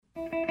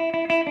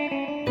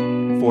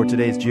For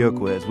today's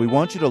GeoQuiz, we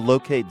want you to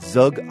locate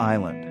Zug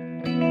Island.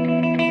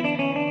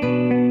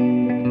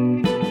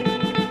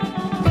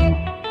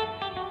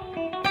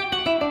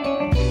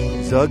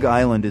 Zug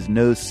Island is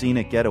no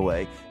scenic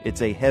getaway.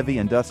 It's a heavy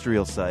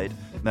industrial site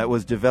that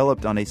was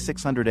developed on a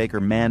 600-acre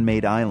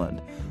man-made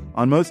island.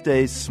 On most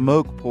days,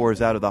 smoke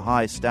pours out of the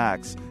high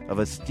stacks of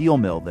a steel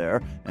mill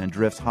there and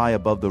drifts high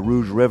above the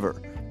Rouge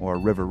River, or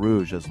River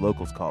Rouge as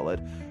locals call it.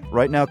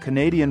 Right now,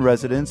 Canadian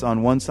residents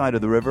on one side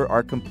of the river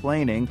are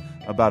complaining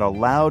about a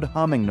loud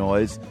humming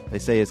noise they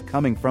say is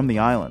coming from the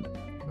island.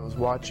 I was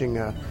watching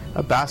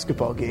a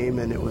basketball game,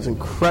 and it was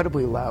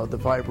incredibly loud. The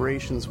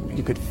vibrations,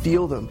 you could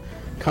feel them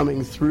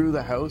coming through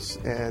the house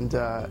and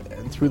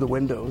through the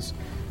windows.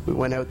 We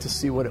went out to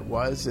see what it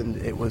was, and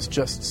it was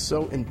just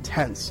so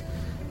intense.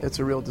 It's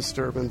a real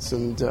disturbance,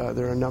 and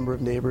there are a number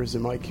of neighbors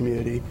in my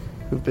community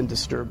who've been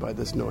disturbed by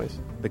this noise.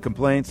 The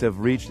complaints have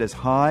reached as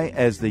high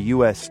as the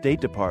U.S.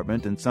 State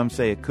Department, and some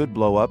say it could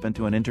blow up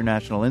into an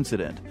international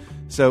incident.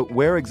 So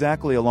where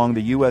exactly along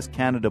the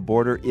U.S.-Canada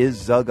border is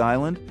Zug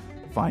Island?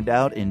 Find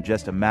out in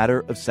just a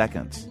matter of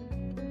seconds.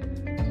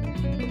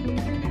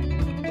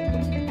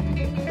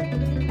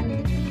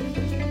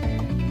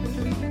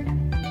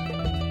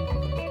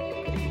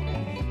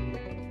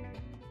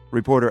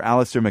 Reporter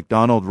Alistair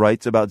MacDonald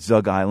writes about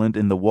Zug Island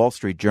in the Wall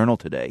Street Journal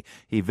today.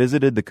 He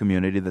visited the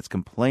community that's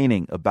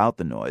complaining about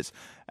the noise.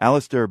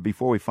 Alistair,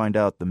 before we find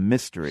out the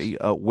mystery,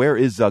 where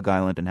is Zug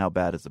Island and how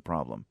bad is the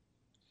problem?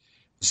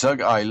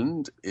 Zug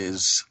Island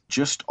is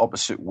just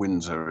opposite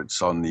Windsor.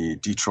 It's on the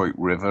Detroit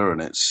River,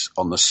 and it's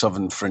on the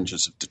southern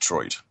fringes of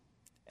Detroit.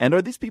 And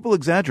are these people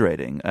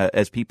exaggerating,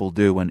 as people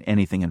do when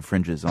anything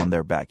infringes on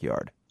their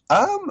backyard?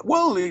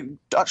 Well,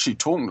 actually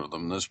talking to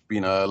them, there's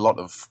been a lot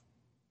of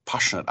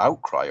passionate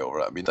outcry over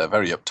it. I mean, they're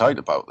very uptight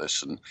about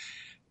this, and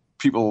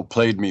people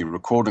played me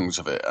recordings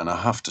of it, and I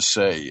have to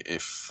say,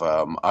 if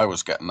I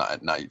was getting that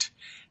at night,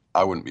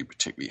 I wouldn't be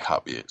particularly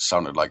happy. It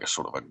sounded like a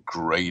sort of a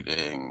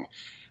grating,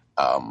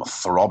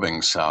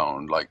 throbbing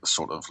sound, like the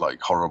sort of like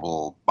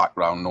horrible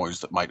background noise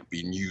that might have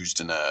been used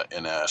in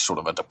a sort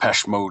of a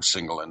Depeche Mode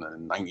single in the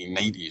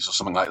 1980s or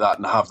something like that,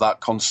 and have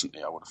that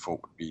constantly, I would have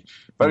thought, would be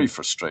very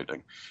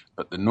frustrating.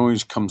 But the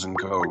noise comes and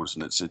goes,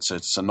 and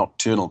it's a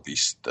nocturnal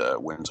beast, the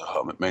Windsor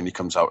hum. It mainly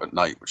comes out at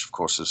night, which of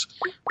course is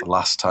the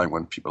last time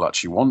when people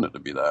actually want it to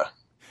be there.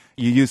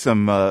 You use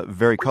some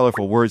very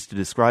colorful words to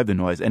describe the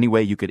noise. Any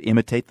way you could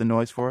imitate the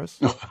noise for us?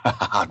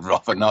 I'd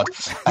rather not.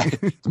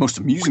 The most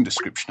amusing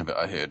description of it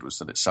I heard was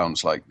that it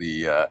sounds like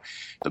the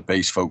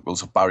bass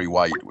vocals of Barry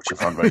White, which I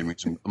found very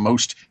amusing.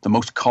 The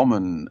most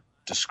common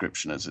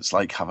description is it's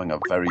like having a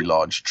very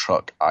large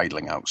truck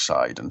idling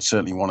outside, and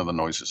certainly one of the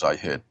noises I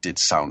heard did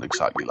sound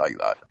exactly like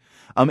that.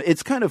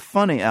 It's kind of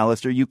funny,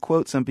 Alistair. You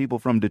quote some people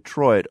from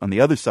Detroit on the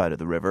other side of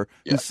the river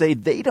who say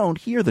they don't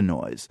hear the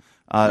noise.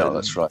 No,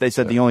 that's right. They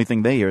said the only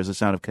thing they hear is the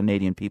sound of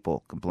Canadian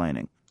people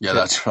complaining. Yeah,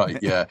 that's right.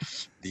 Yeah,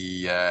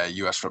 the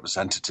U.S.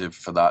 representative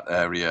for that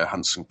area,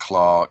 Hanson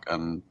Clark,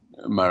 and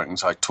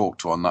Americans I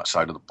talked to on that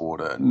side of the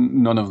border,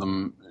 none of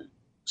them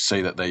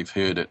say that they've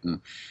heard it,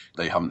 and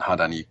they haven't had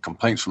any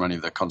complaints from any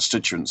of their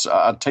constituents.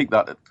 I'd take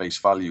that at face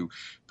value,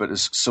 but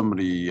as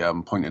somebody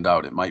pointed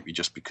out, it might be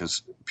just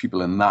because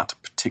people in that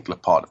particular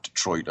part of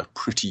Detroit are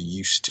pretty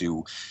used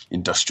to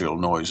industrial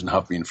noise and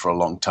have been for a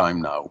long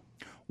time now.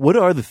 What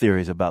are the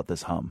theories about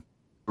this hum?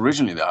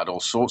 Originally, they had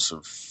all sorts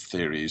of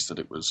theories, that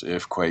it was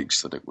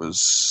earthquakes, that it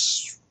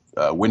was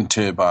wind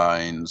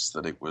turbines,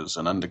 that it was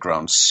an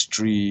underground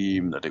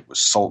stream, that it was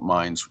salt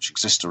mines which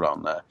exist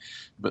around there.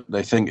 But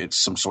they think it's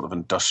some sort of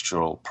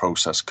industrial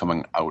process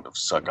coming out of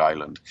Zug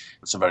Island.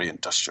 It's a very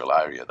industrial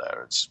area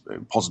there. It's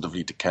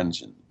positively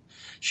Dickensian.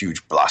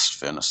 Huge blast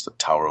furnace that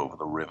tower over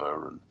the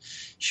river and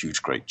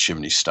huge great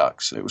chimney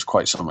stacks. It was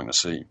quite something to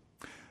see.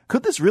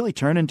 Could this really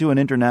turn into an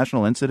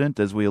international incident,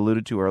 as we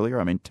alluded to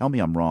earlier? I mean, tell me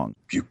I'm wrong.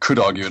 You could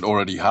argue it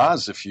already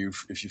has if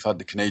you've had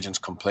the Canadians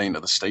complain to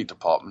the State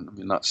Department. I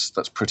mean,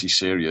 that's pretty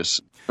serious.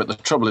 But the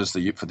trouble is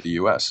for the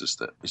US is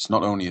that it's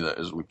not only that,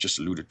 as we've just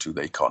alluded to,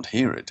 they can't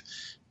hear it,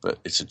 but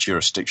it's a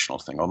jurisdictional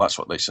thing. Well, that's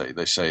what they say.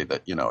 They say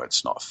that,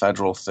 it's not a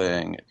federal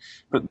thing.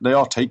 But they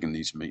are taking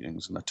these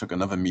meetings, and they took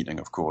another meeting,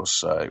 of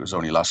course. It was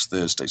only last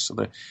Thursday. So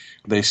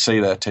they say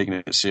they're taking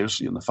it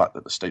seriously, and the fact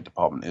that the State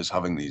Department is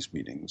having these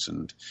meetings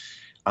and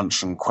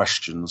answering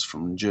questions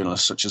from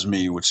journalists such as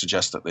me would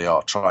suggest that they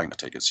are trying to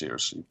take it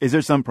seriously. Is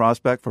there some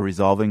prospect for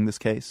resolving this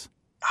case?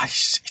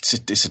 It's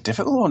a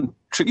difficult one,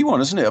 tricky one,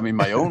 isn't it? I mean,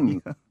 my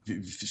own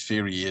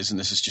theory is, and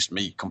this is just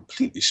me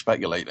completely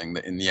speculating,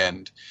 that in the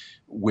end,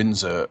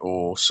 Windsor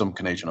or some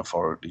Canadian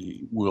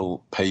authority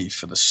will pay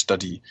for the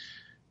study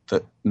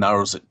that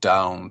narrows it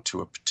down to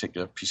a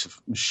particular piece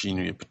of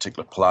machinery, a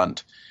particular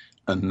plant,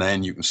 and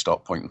then you can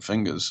start pointing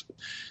fingers.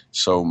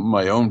 So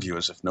my own view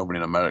is, if nobody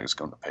in America is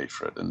going to pay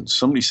for it, and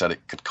somebody said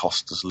it could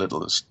cost as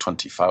little as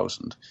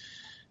 $20,000,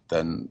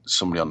 then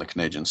somebody on the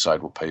Canadian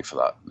side will pay for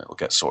that, and it'll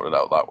get sorted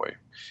out that way.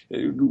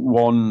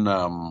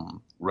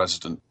 One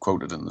resident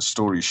quoted in the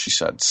story, she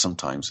said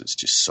sometimes it's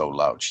just so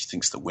loud she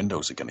thinks the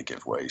windows are going to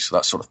give way. So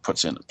that sort of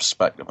puts it into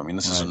perspective. I mean,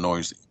 this is a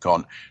noise that you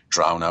can't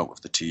drown out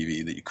with the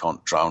TV, that you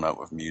can't drown out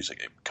with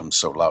music. It becomes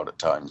so loud at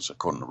times,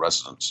 according to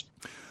residents.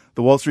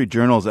 The Wall Street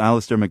Journal's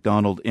Alistair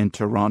MacDonald in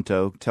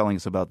Toronto telling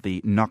us about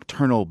the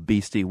nocturnal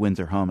beastie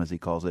Windsor hum, as he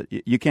calls it.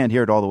 You can't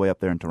hear it all the way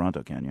up there in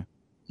Toronto, can you?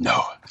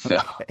 No.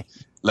 Okay.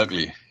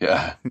 Luckily,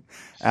 yeah.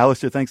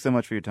 Alistair, thanks so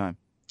much for your time.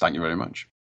 Thank you very much.